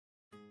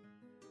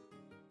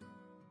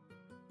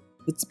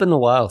It's been a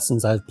while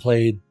since I've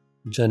played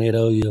Gen 8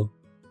 OU,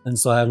 and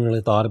so I haven't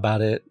really thought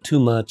about it too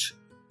much.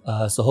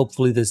 So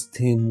hopefully this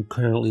team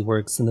currently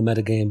works in the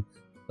metagame,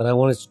 but I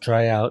wanted to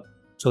try out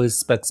Choice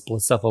Specs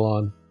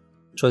Blacephalon.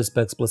 Choice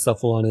Specs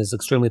Blacephalon is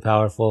extremely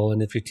powerful,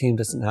 and if your team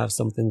doesn't have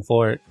something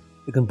for it,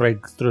 it can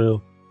break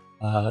through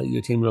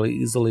your team really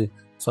easily.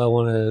 So I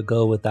want to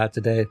go with that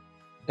today.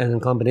 And in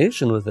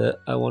combination with it,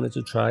 I wanted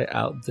to try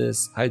out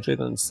this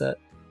Hydreigon set.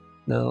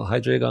 Now,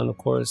 Hydreigon, of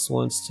course,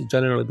 wants to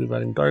generally be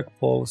running Dark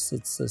Pulse.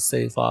 It's a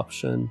safe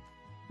option,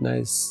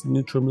 nice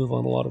neutral move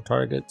on a lot of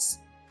targets.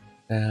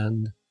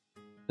 And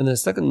in the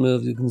second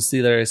move, you can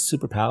see there is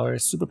Superpower.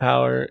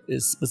 Superpower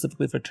is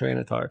specifically for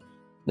Tyranitar.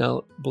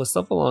 Now,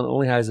 Blacephalon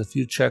only has a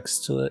few checks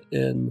to it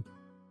in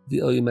the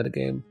OU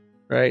metagame,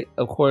 right?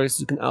 Of course,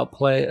 you can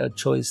outplay a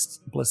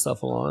choice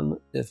Blacephalon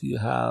if you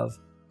have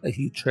a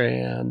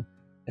Hydreigon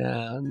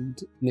and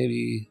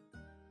maybe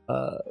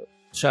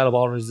Shadow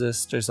Ball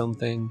resist or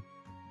something.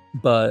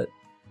 But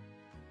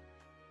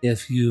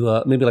if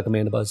you maybe like a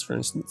Mana Buzz, for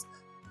instance,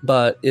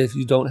 but if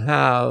you don't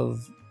have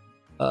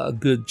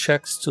good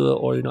checks to it,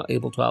 or you're not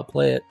able to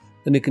outplay it,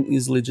 then it can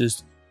easily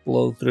just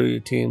blow through your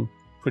team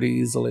pretty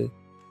easily.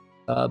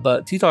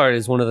 But T-Tar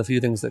is one of the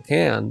few things that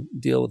can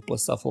deal with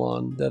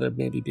Blacephalon that are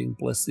maybe being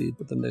blissy,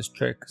 but then there's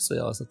Trick, so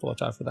you always have to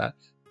watch out for that.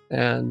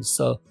 And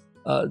so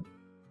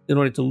in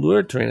order to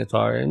lure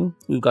Tyranitar in,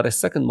 we've got a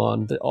second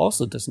Mon that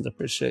also doesn't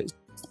appreciate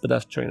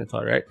Spadef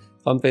Tyranitar, right?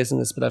 If I'm facing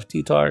a Spadef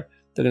T-Tar,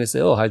 they're going to say,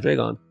 oh,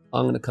 Hydreigon,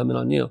 I'm going to come in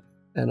on you.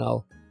 And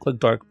I'll click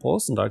Dark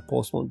Pulse, and Dark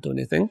Pulse won't do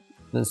anything.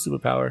 And then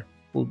Superpower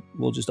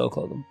will just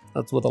OHKO them.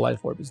 That's what the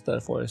Life Orb is there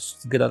for, is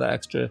to get out that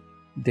extra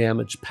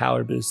damage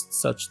power boost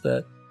such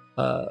that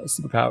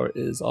Superpower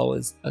is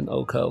always an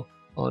OHKO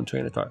on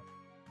Tyranitar.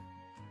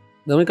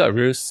 Then we got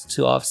Roost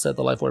to offset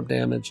the Life Orb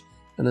damage,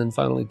 and then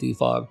finally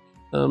Defog.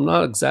 I'm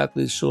not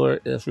exactly sure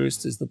if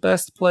Roost is the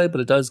best play, but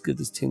it does give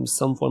this team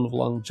some form of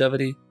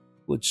longevity,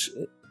 which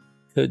it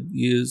could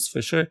use for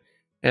sure.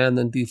 And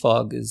then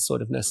Defog is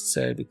sort of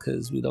necessary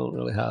because we don't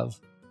really have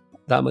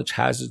that much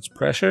hazards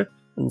pressure,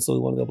 and so we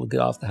want to be able to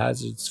get off the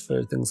hazards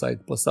for things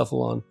like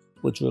Blacephalon,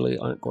 which really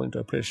aren't going to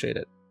appreciate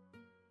it.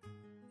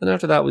 And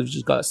after that, we've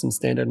just got some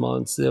standard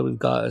mons here. We've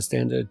got a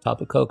standard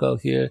Tapu Koko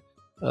here,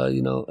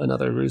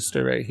 another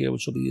Rooster right here,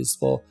 which will be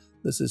useful.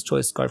 This is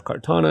Choice Scarf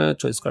Kartana.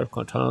 Choice Scarf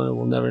Kartana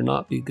will never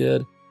not be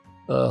good,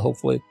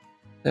 hopefully.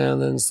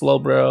 And then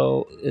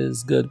Slowbro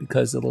is good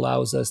because it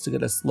allows us to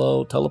get a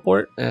slow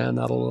teleport, and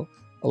that'll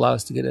allow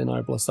us to get in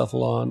our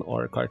Blacephalon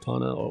or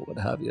Kartana or what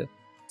have you.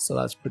 So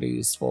that's pretty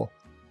useful.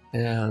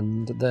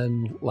 And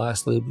then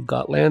lastly, we've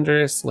got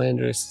Landorus.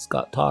 Landorus has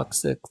got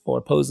Toxic for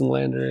opposing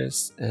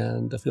Landorus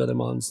and a few other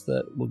mons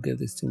that will give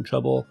this team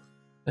trouble,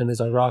 and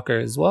is our rocker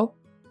as well.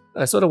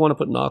 I sort of want to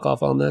put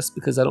knockoff on this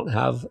because I don't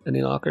have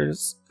any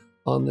knockers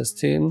on this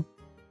team,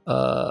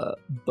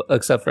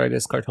 except for, I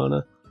guess,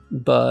 Kartana.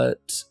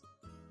 But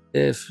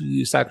if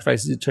you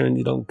sacrifice your turn,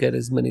 you don't get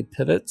as many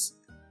pivots,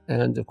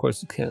 and of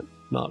course you can't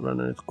not run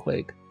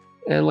Earthquake.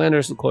 And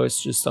Landorus, of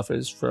course, just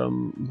suffers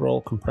from roll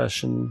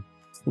compression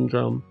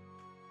syndrome.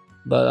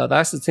 But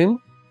that's the team.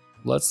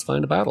 Let's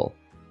find a battle.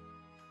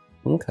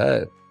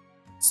 Okay,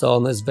 so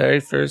on this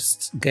very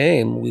first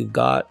game, we've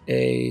got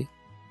a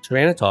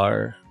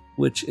Tyranitar,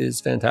 which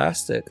is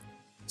fantastic.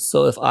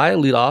 So if I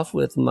lead off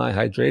with my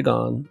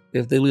Hydreigon,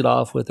 if they lead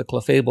off with a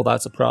Clefable,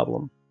 that's a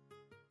problem.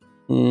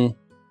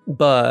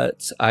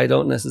 But I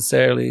don't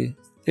necessarily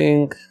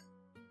think...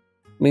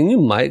 I mean,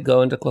 you might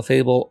go into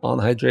Clefable on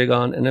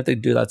Hydreigon, and if they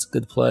do, that's a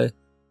good play.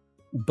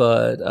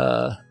 But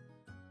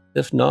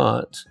if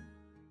not,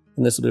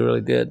 then this will be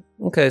really good.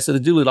 Okay, so they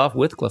do lead off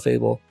with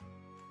Clefable,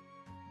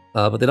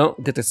 but they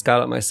don't get to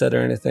scout out my set or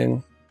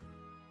anything.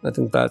 I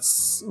think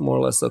that's more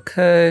or less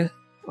okay.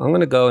 I'm going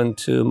to go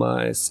into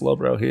my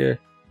Slowbro here.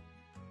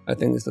 I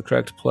think it's the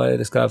correct play.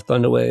 This guy have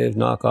Thunder Wave,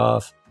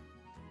 Knockoff.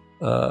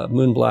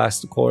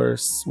 Moonblast, of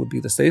course, would be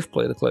the safe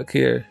play to click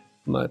here,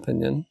 in my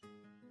opinion.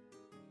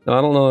 Now,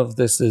 I don't know if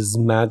this is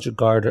Magic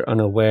Guard or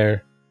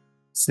Unaware.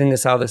 Seeing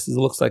as how this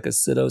looks like a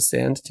Pseudo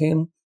Sand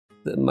team,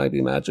 that might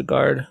be Magic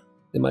Guard.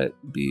 They might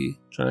be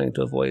trying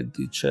to avoid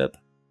the chip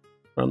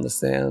from the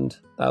sand.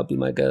 That would be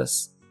my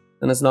guess.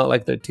 And it's not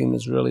like their team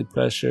is really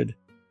pressured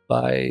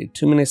by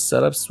too many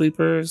setup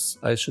sweepers,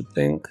 I should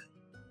think.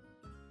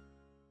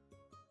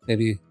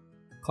 Maybe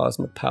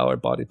Cosmic Power,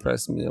 Body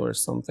Press Mew or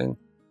something.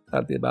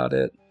 That'd be about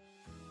it.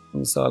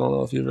 And so I don't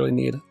know if you really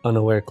need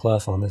Unaware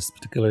Clef on this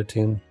particular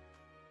team.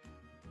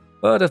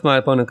 But if my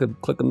opponent could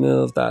click a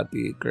move, that'd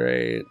be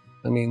great.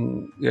 I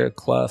mean, you're a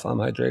Clef, I'm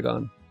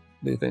Hydreigon. What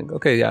do you think?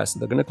 Okay, yeah, so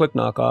they're going to click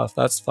Knockoff.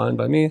 That's fine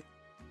by me.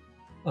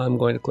 I'm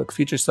going to click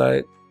Feature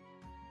Sight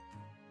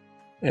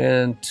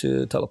and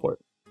to teleport.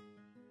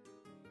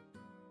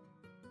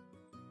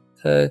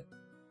 Okay.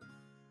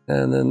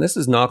 And then this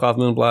is Knockoff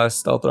Moonblast,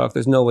 Stealth Rock.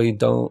 There's no way you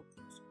don't.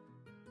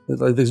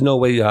 There's no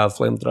way you have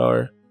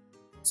Flamethrower.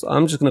 So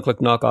I'm just going to click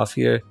Knockoff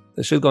here.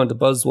 They should go into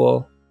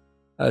Buzzwole,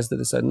 as they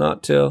decide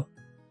not to.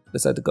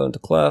 Decide to go into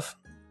Clef.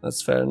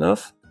 That's fair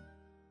enough.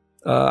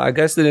 I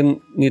guess they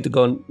didn't need to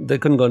go. They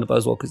couldn't go into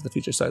Buzzwole because of the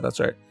feature site. That's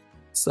right.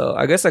 So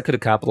I guess I could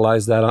have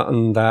capitalized that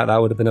on that. That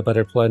would have been a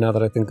better play now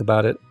that I think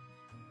about it.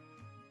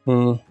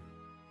 So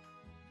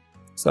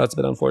that's a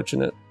bit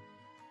unfortunate.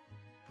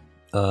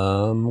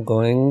 I'm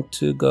going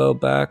to go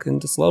back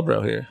into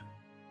Slowbro here.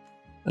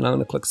 And I'm going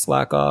to click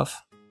Slack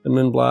Off. The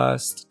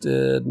Moonblast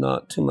did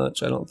not too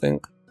much, I don't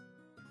think.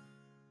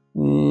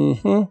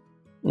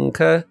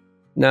 Okay.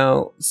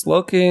 Now,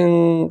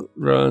 Slowking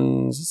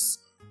runs...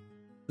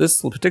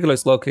 This particular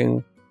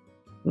Slowking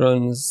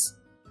runs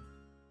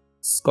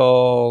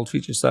Scald,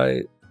 Feature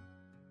Sight,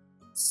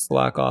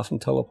 Slack Off,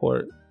 and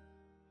Teleport.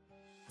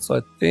 So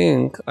I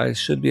think I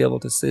should be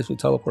able to safely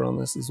teleport on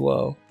this as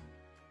well.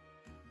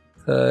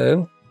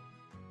 Okay.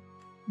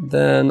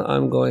 Then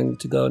I'm going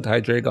to go into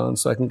Hydreigon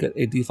so I can get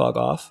a defog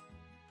off.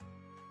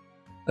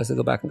 As I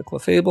go back into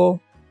Clefable,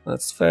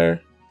 that's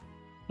fair.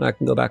 And I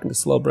can go back into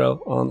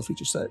Slowbro on the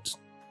Feature Sight.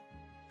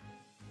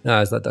 Now,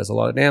 as that does a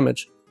lot of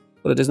damage.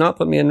 But it does not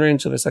put me in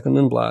range of a second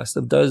Moonblast.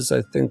 It does,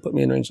 I think, put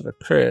me in range of a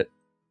crit.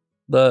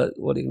 But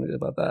what are you going to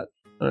do about that?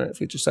 Alright,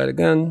 Feature Sight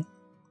again.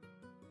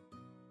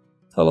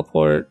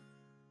 Teleport.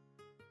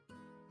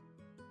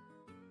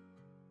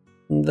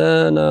 And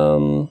then,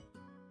 I'm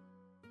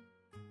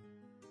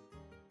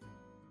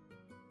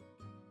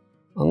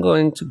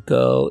going to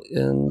go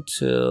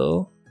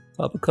into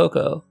Tapu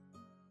Koko.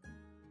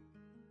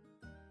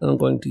 Then I'm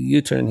going to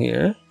U-turn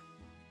here,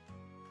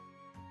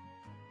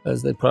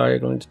 as they probably are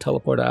going to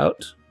teleport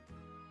out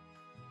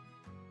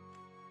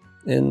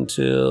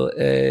into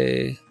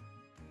a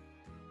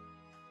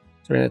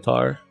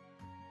Tyranitar.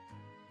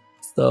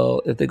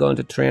 So if they go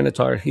into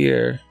Tyranitar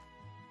here,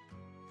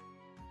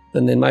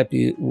 then they might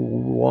be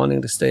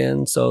wanting to stay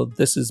in. So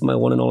this is my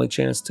one and only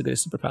chance to get a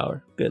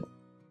superpower. Good.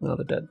 Now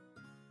they're dead.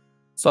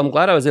 So I'm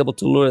glad I was able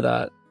to lure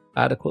that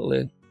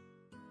adequately.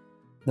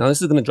 Now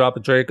this is going to drop a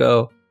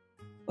Draco.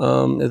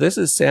 If this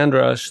is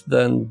Sandrush,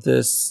 then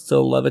this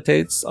still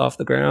levitates off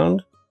the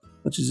ground,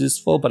 which is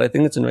useful, but I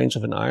think it's in range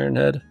of an Iron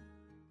Head.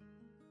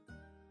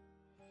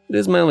 It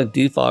is my only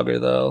defogger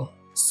though,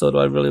 so do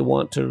I really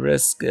want to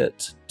risk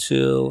it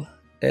to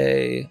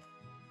a...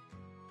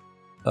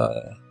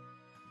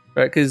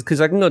 right, because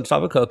I can go to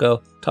Tapu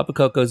Koko. Tapu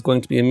Koko is going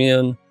to be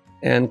immune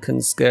and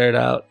can scare it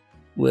out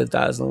with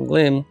Dazzling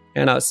Gleam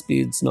and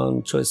outspeeds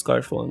non-choice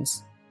Scarf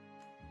ones.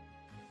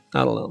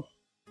 I don't know.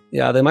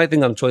 Yeah, they might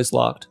think I'm choice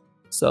locked.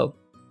 So,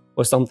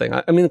 or something.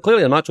 I mean,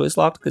 clearly I'm not choice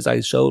locked because I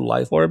showed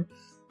Life Orb,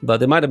 but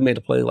they might have made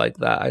a play like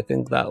that. I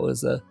think that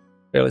was a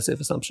fairly safe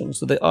assumption.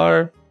 So they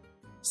are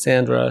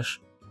Sandrush.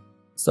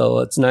 So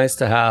it's nice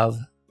to have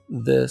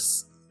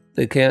this.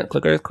 They can't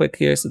click Earthquake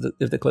here, so that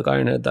if they click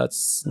Iron Head,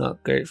 that's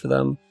not great for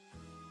them.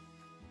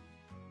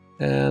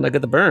 And I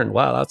get the burn.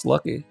 Wow, that's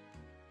lucky.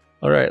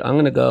 Alright, I'm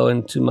going to go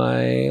into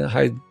my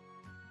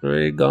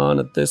Hydreigon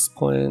at this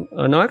point.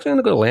 Oh no, actually I'm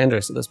going to go to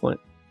Landorus at this point.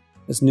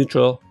 It's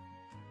neutral.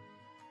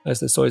 As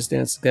the Swords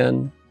Dance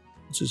again,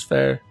 which is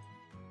fair.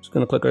 Just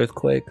going to click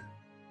Earthquake.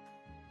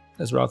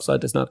 As Rock Slide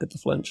does not get the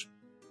flinch.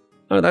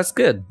 Oh, that's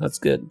good. That's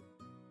good.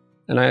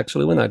 And I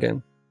actually win that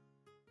game.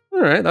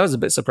 Alright, that was a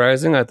bit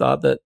surprising. I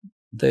thought that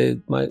they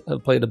might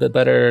have played a bit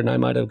better and I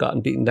might have gotten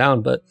beaten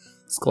down, but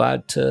it's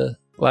glad to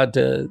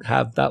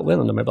have that win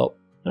under my belt.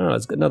 Alright,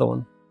 let's get another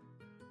one.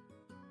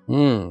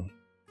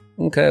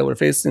 Okay, we're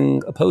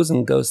facing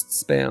opposing Ghost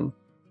Spam.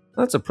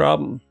 That's a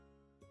problem.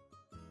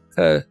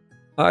 Okay.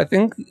 I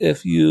think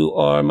if you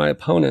are my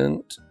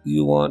opponent,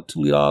 you want to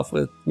lead off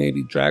with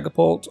maybe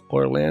Dragapult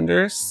or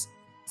Landorus.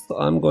 So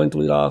I'm going to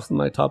lead off with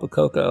my Tapu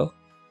Koko.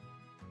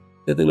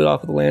 If they lead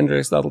off with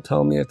Landorus, that'll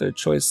tell me if they're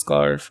choice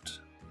scarfed.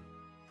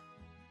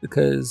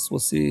 Because we'll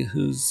see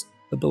whose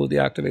ability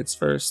activates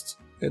first.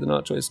 Okay, they're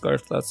not choice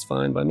scarfed, that's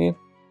fine by me.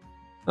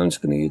 I'm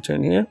just going to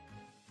U-turn here.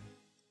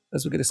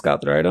 As we get to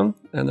scout their item,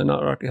 and they're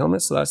not Rocky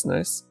Helmet, so that's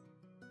nice.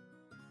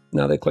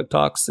 Now they click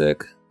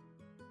Toxic.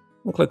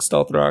 We'll click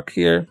Stealth Rock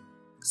here.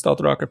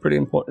 Stealth Rock are pretty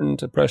important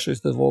to pressure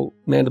the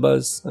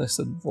Mandibuzz. I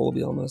said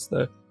Volby almost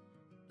there.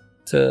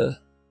 To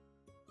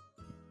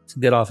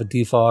get off a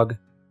defog.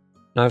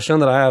 Now I've shown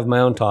that I have my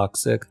own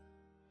Toxic,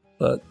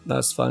 but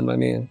that's fine by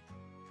me.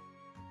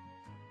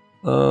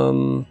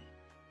 Now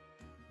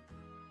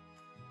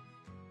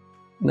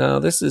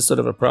this is sort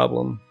of a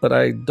problem, but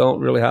I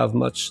don't really have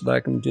much that I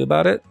can do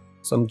about it,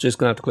 so I'm just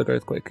gonna have to click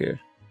Earthquake here.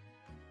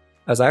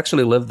 As I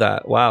actually lived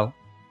that, wow.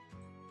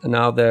 And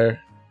now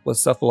their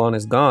Blacephalon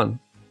is gone.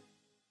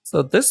 So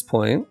at this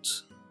point,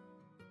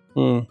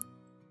 I'm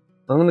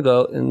going to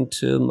go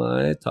into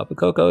my Tapu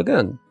Koko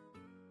again.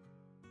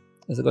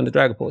 Is it going to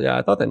Dragapult? Yeah,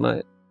 I thought they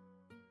might.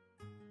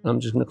 I'm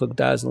just going to click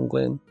Dazzling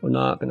Gleam. We're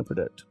not going to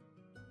predict.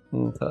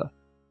 Okay.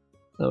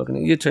 Now we're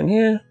going to U-turn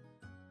here.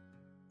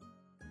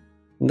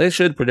 And they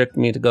should predict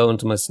me to go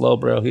into my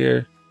Slowbro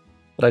here,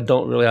 but I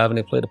don't really have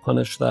any play to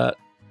punish that.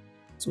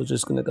 So we're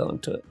just going to go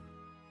into it.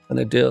 And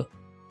they do,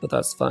 but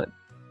that's fine.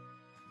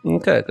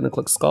 Okay, going to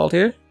click Scald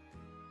here.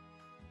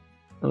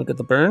 I'm going to get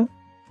the burn.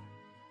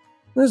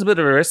 This is a bit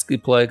of a risky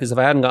play, because if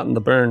I hadn't gotten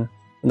the burn,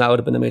 then that would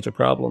have been a major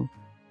problem.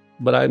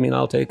 But I mean,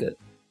 I'll take it.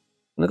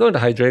 I'm going to go into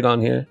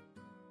Hydreigon here.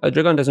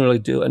 Hydreigon doesn't really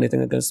do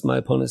anything against my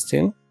opponent's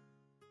team.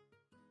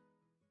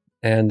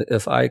 And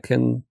if I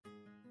can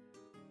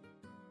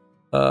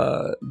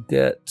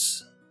get,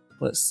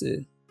 let's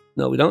see,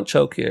 no, we don't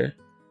choke here.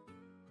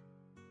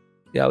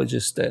 Yeah, we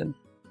just stayed.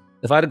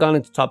 If I'd have gone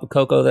into Tapu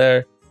Koko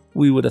there,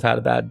 we would have had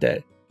a bad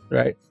day,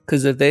 right?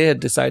 Because if they had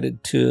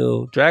decided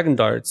to Dragon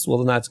Darts, well,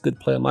 then that's a good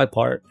play on my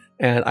part,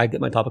 and I get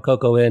my Tapu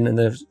Koko in, and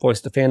they're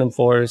forced to Phantom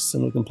Force,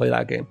 and we can play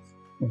that game.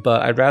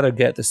 But I'd rather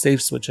get the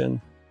safe switch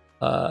in,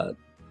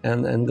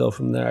 and go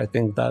from there. I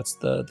think that's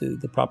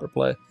the proper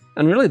play.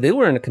 And really, they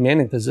were in a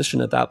commanding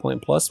position at that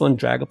point. +1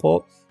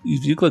 Dragapult.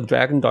 If you click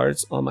Dragon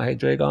Darts on my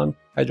Hydreigon,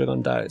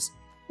 Hydreigon dies.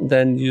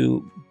 Then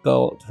you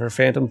go for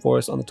Phantom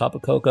Force on the Tapu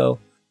Koko,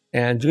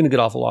 and you're going to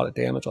get off a lot of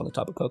damage on the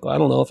Tapu Koko. I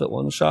don't know if it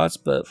one-shots,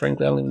 but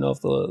frankly, I don't even know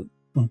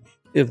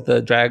if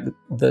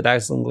the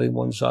Dazzling Gleam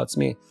one-shots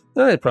me.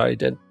 It probably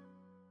did.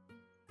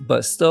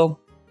 But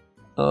still,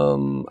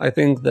 I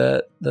think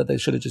that they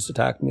should have just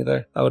attacked me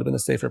there. That would have been a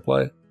safer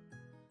play.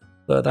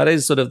 But that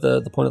is sort of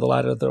the point of the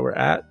ladder that we're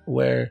at,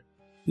 where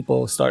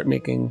people start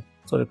making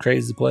sort of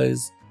crazy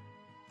plays.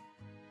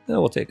 Yeah,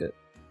 we'll take it.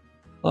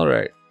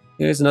 Alright,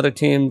 here's another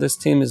team. This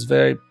team is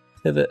very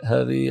pivot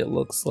heavy, it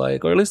looks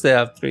like. Or at least they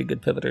have 3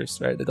 good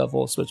pivoters, right? They got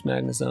Volt Switch,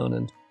 Magnezone,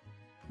 and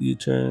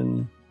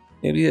U-Turn.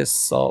 Maybe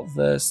Assault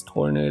Vest,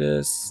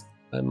 Tornadus,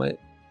 I might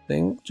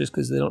think, just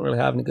because they don't really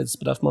have any good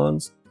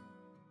Spadufmons.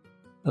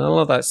 And I don't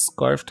know if that's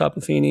Scarf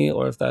Tapu Fini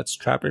or if that's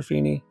Trapper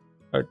Fini.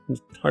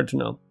 Hard to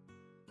know.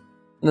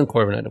 And then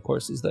Corviknight, of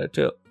course, is there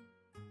too.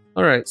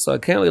 Alright, so I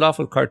can't lead off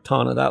with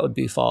Kartana, that would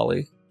be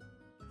folly.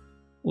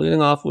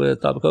 Leading off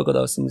with Tapu Koko,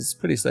 though, seems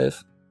pretty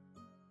safe.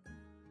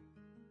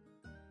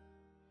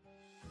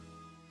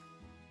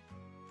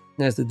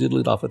 Nice to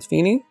lead off with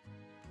Fini.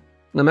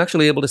 And I'm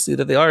actually able to see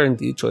that they are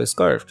indeed Choice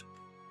Scarfed.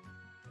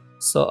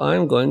 So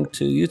I'm going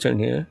to U-turn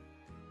here.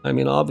 I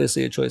mean,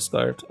 obviously a Choice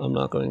Scarfed. I'm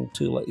not going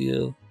to let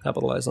you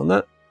capitalize on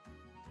that.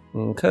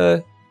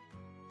 Okay.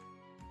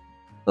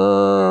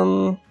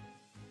 You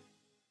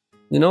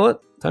know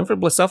what? Time for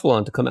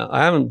Blacephalon to come out.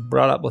 I haven't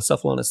brought up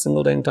Blacephalon a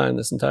single dang time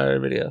this entire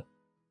video.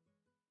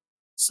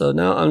 So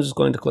now I'm just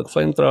going to click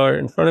Flamethrower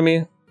in front of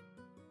me,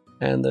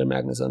 and their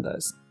Magnezone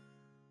dies.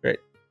 Great.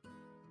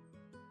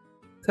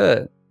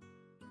 Okay.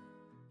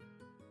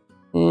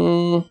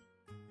 I'm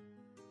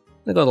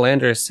gonna go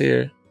Landorus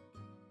here.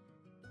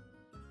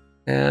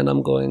 And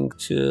I'm going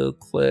to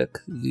click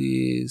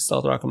the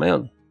Stealth Rock on my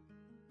own.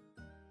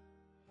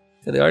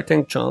 Okay, they are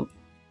Tank Chomp.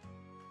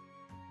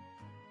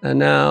 And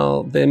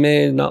now they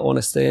may not want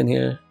to stay in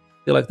here.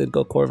 I feel like they'd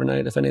go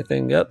Corviknight if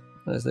anything. Yep,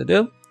 as they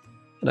do.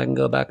 And I can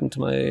go back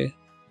into my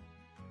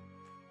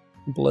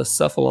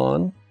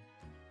Blacephalon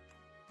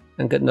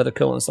and get another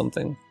kill on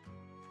something.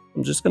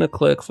 I'm just going to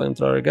click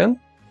Flamethrower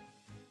again.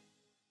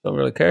 Don't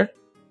really care.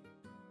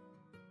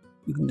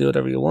 You can do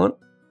whatever you want.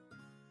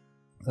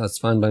 That's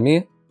fine by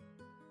me.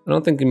 I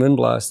don't think you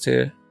Moonblast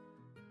here.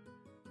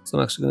 So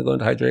I'm actually going to go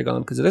into Hydreigon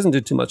because it doesn't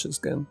do too much this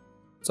game.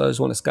 So I just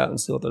want to scout and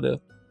see what they'll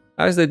do.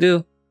 As they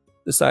do,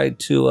 decide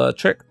to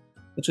trick,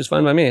 which is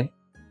fine by me.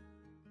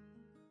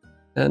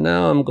 And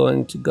now I'm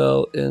going to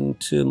go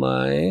into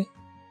my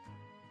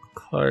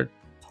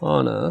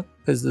Kartana,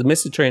 because the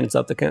Misty Train is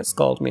up, they can't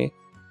Scald me.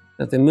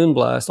 And if they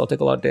Moonblast, I'll take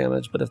a lot of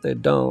damage, but if they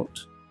don't,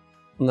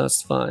 then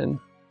that's fine.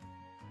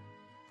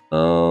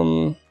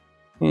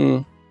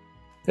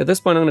 At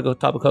this point I'm going to go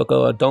Tapu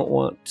Koko. I don't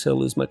want to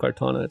lose my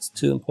Kartana, it's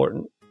too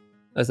important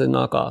as they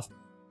knock off.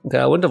 Okay,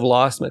 I wouldn't have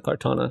lost my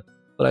Kartana,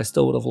 but I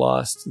still would have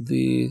lost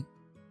the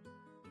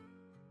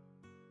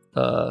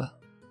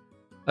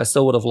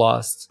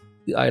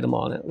item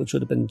on it, which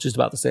would have been just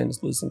about the same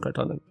as losing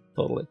Kartana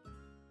totally.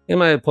 And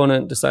my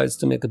opponent decides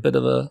to make a bit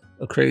of a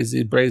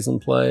crazy brazen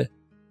play.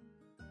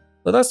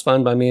 But that's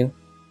fine by me.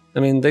 I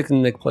mean, they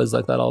can make plays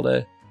like that all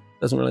day.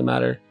 Doesn't really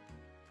matter.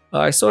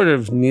 I sort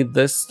of need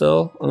this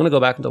still. I'm going to go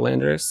back into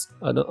Landorus.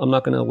 I'm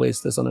not going to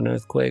waste this on an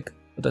Earthquake.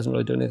 It doesn't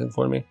really do anything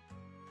for me.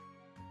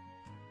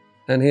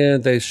 And here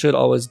they should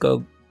always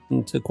go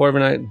into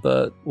Corviknight,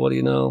 but what do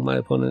you know? My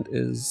opponent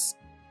is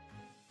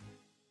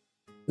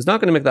not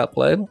going to make that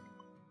play,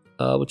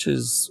 which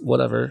is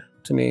whatever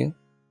to me.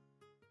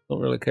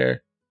 Don't really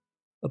care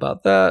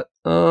about that.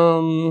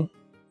 Now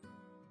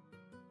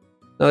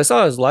I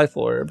saw his Life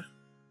Orb.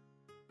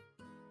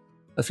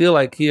 I feel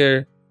like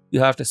here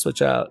you have to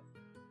switch out.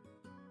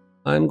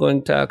 I'm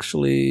going to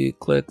actually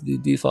click the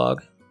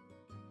Defog.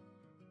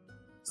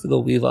 Let's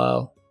go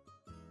Weavile.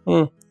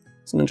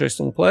 It's an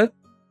interesting play.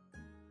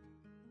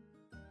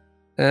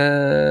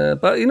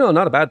 But you know,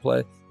 not a bad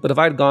play. But if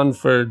I'd gone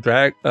for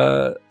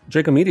Draco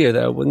Meteor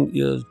there, wouldn't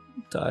you have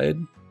died,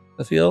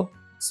 I feel?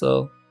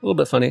 So, a little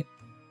bit funny.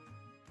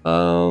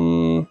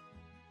 Slowbro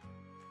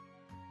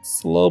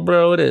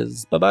it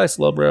is. Bye-bye,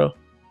 Slowbro.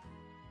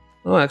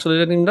 Oh, actually, it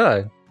didn't even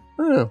die.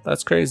 Oh,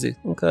 that's crazy.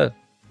 Okay.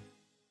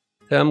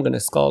 Okay, I'm going to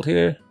Scald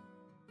here.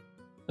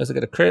 As I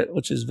get a crit,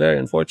 which is very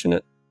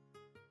unfortunate.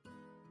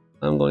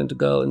 I'm going to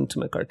go into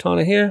my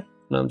Kartana here.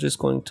 And I'm just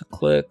going to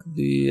click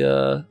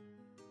the,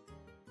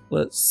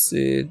 let's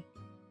see.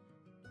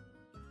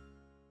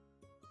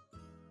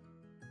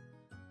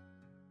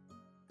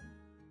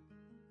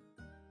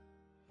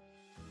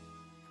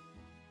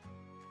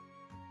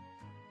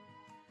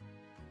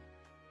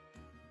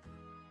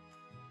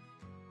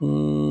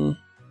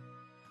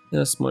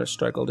 Yeah, Smart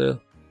Strike will do.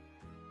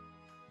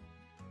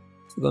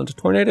 So go into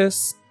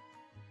Tornadus.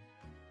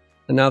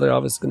 And now they're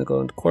obviously going to go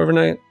into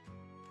Corviknight.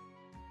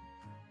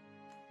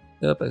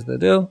 Yep, as they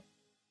do.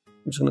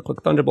 I'm just going to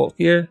click Thunderbolt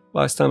here.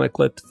 Last time I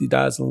clicked the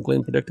Dazzling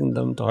Gleam, predicting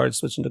them to hard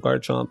switch into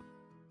Garchomp.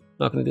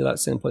 Not going to do that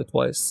same play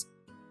twice.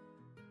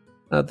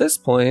 At this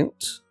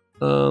point,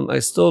 I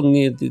still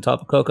need the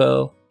Tapu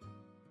Koko.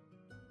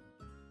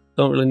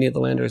 Don't really need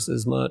the Landorus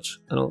as much,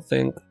 I don't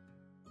think.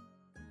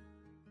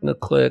 I'm going to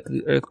click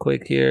the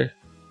Earthquake here.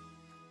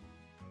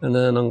 And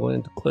then I'm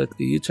going to click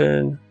the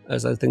U-turn,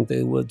 as I think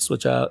they would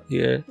switch out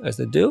here, as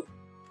they do.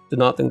 Did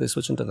not think they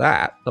switch into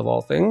that, of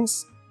all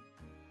things.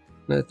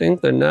 And I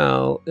think they're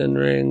now in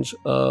range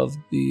of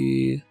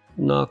the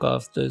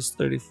knockoff. There's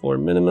 34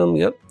 minimum,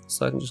 yep.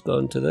 So I can just go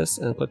into this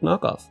and click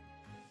knockoff.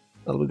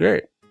 That'll be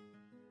great.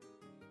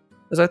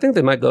 As I think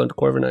they might go into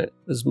Corviknight,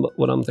 is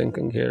what I'm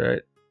thinking here,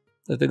 right?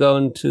 If they go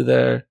into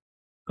their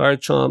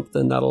Garchomp,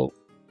 then that'll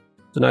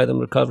deny them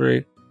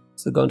recovery.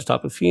 So go into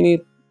Tapu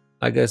Fini.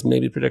 I guess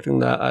maybe predicting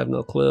that, I have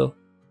no clue.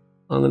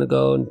 I'm going to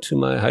go into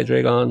my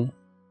Hydreigon,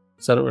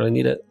 because I don't really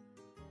need it.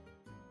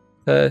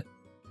 Okay,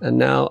 and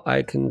now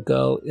I can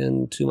go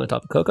into my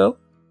Tapu Koko,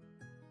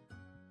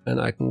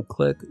 and I can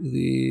click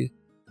the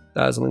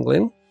Dazzling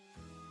Gleam.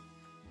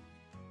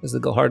 As they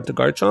go hard to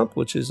Garchomp,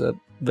 which is a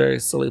very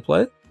silly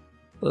play.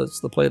 But it's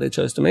the play they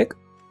chose to make.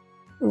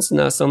 And so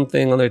now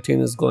something on their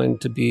team is going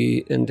to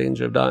be in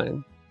danger of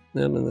dying.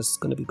 And this is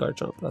going to be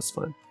Garchomp, that's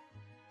fine.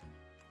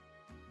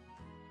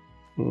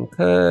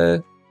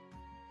 Okay.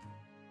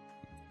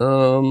 You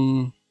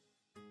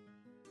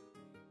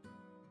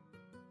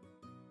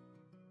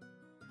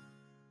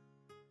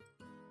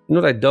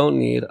know what I don't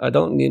need? I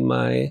don't need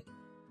my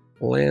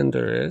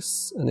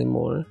Landorus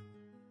anymore.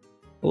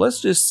 But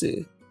let's just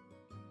see.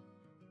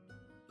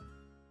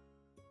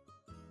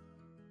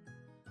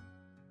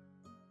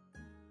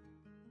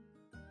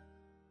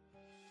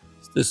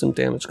 Let's do some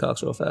damage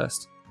calcs real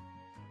fast.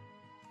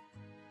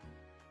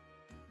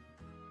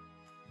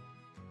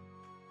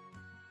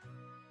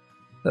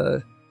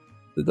 Okay.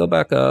 We go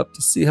back up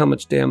to see how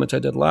much damage I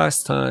did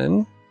last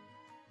time.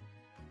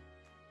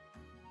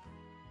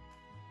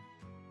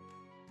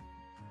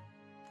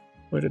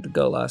 Where did it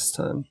go last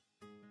time?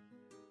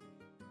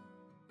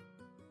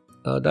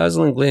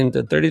 Dazzling Gleam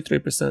did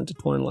 33% to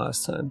Torn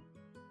last time.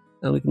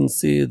 And we can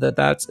see that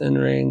that's in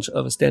range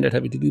of a standard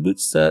heavy duty boot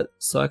set,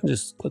 so I can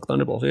just click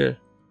Thunderbolt here.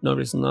 No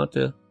reason not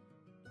to.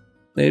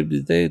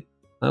 Maybe they,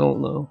 I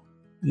don't know.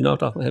 You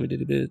knocked off my heavy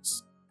duty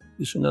boots.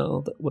 You should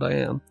know what I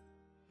am.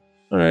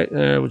 Alright,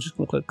 we're just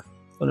gonna click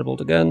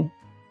Thunderbolt again.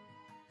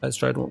 Ice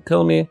Stride won't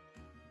kill me.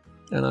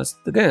 And that's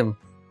the game.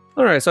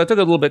 Alright, so I took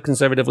it a little bit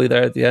conservatively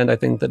there at the end. I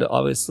think that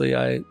obviously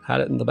I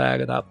had it in the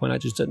bag at that point. I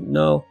just didn't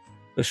know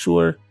for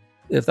sure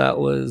if that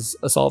was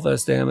Assault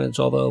Vest damage,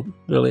 although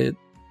really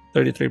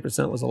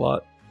 33% was a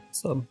lot.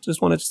 So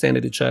just wanted to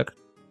sanity check.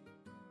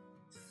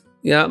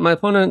 Yeah, my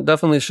opponent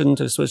definitely shouldn't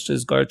have switched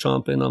his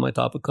Garchomp in on my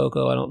Tapu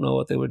Koko. I don't know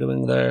what they were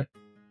doing there.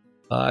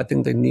 I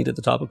think they needed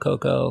the Tapu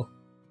Koko,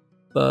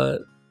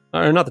 but...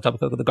 Or not the Tapu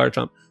Koko, the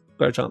Garchomp.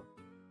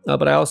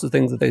 But I also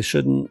think that they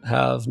shouldn't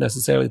have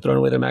necessarily thrown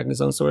away their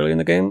Magnezone so early in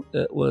the game.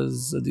 It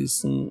was a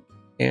decent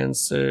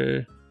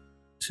answer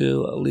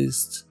to at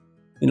least,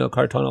 you know,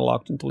 Kartana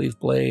locked into Leaf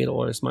Blade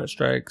or Smart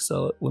Strike,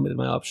 so it limited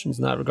my options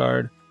in that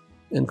regard.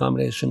 In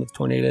combination with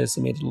Tornadus,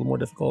 it made it a little more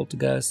difficult to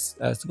guess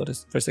as to go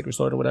for Sacred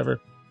Sword or whatever.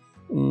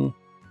 I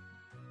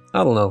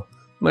don't know.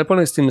 My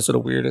opponent's team is sort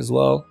of weird as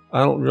well.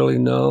 I don't really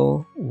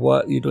know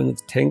what you're doing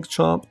with Tank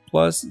Chomp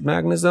plus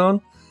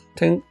Magnezone.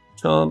 Tank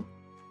Chomp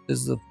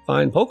is a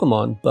fine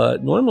Pokemon,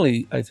 but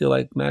normally I feel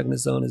like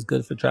Magnezone is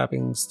good for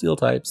trapping Steel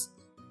types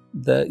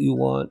that you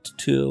want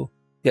to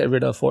get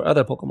rid of for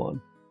other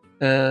Pokemon.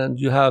 And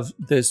you have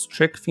this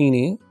Trick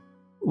Fini,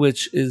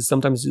 which is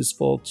sometimes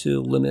useful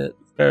to limit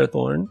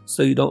Ferrothorn,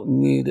 so you don't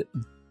need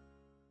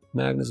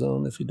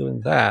Magnezone if you're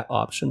doing that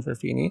option for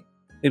Fini.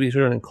 Maybe if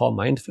you're running Calm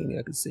Mind Fini,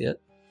 I could see it.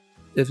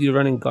 If you're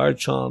running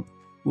Garchomp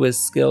with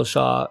Scale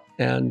Shot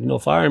and no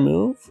Fire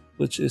move,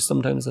 which is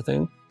sometimes a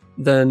thing,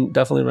 then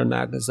definitely run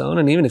Magnezone.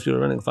 And even if you're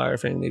running Fire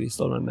Fang, maybe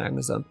still run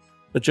Magnezone.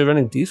 But you're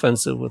running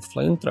defensive with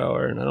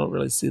Flamethrower, and I don't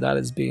really see that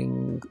as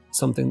being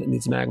something that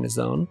needs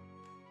Magnezone.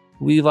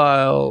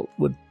 Weavile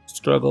would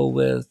struggle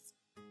with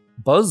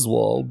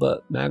Buzzwole,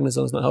 but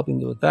Magnezone's not helping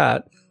you with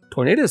that.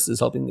 Tornadus is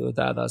helping you with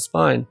that, that's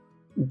fine.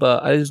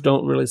 But I just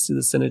don't really see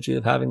the synergy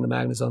of having the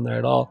Magnezone there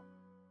at all.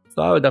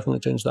 So I would definitely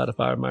change that if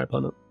I were my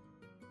opponent.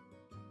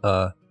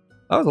 That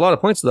was a lot of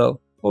points though.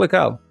 Holy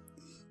cow.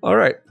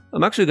 Alright,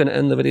 I'm actually going to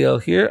end the video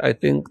here. I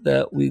think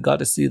that we got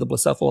to see the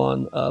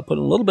Blacephalon put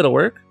in a little bit of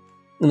work.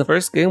 In the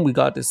first game, we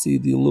got to see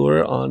the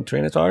lure on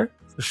Tyranitar,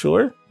 for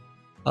sure,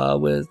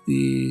 with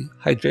the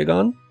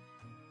Hydreigon.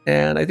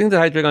 And I think the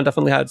Hydreigon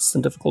definitely had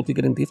some difficulty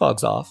getting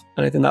defogs off.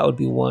 And I think that would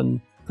be one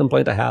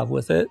complaint I have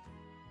with it.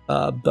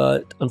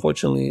 But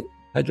unfortunately,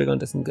 Hydreigon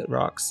doesn't get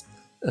rocks.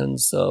 And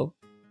so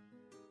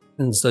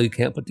you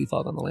can't put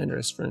defog on the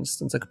Landorus, for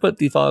instance. I could put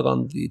defog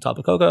on the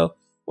Tapu Koko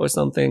or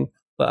something,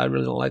 but I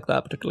really don't like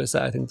that particular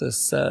set. I think this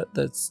set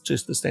that's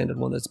just the standard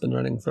one that's been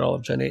running for all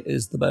of Gen 8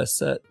 is the best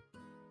set,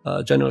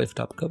 generally for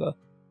Tapu Koko.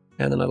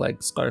 And then I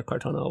like Scar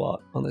Kartana a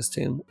lot on this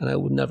team, and I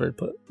would never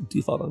put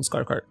default on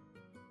Scar Kart.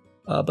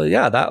 But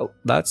yeah,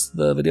 that's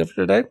the video for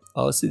today.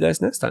 I'll see you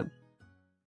guys next time.